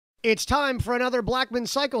It's time for another Blackman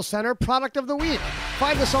Cycle Center Product of the Week.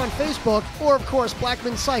 Find us on Facebook or, of course,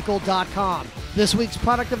 blackmancycle.com. This week's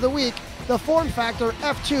Product of the Week, the Form Factor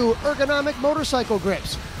F2 ergonomic motorcycle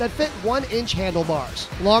grips that fit 1-inch handlebars.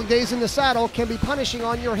 Long days in the saddle can be punishing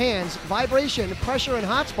on your hands. Vibration, pressure, and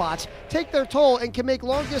hot spots take their toll and can make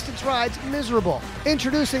long-distance rides miserable.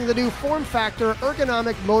 Introducing the new Form Factor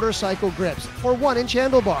ergonomic motorcycle grips for 1-inch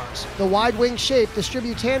handlebars. The wide wing shape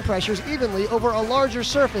distributes hand pressures evenly over a larger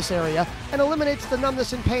surface area and eliminates the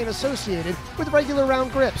numbness and pain associated with regular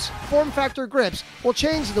round grips. Form Factor grips will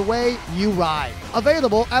change the way you ride.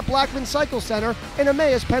 Available at Blackman Cycle Center in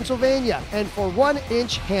Emmaus, Pennsylvania, and for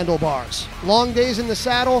 1-inch handlebars. Long days in the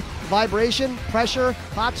saddle, vibration, pressure,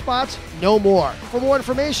 hot spots, no more. For more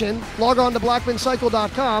information, log on to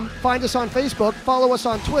blackmancycle.com, find us on Facebook, follow us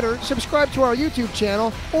on Twitter, subscribe to our YouTube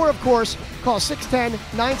channel, or of course, call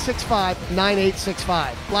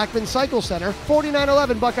 610-965-9865. Blackman Cycle Center,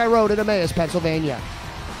 4911 Buckeye Road in Emmaus, Pennsylvania.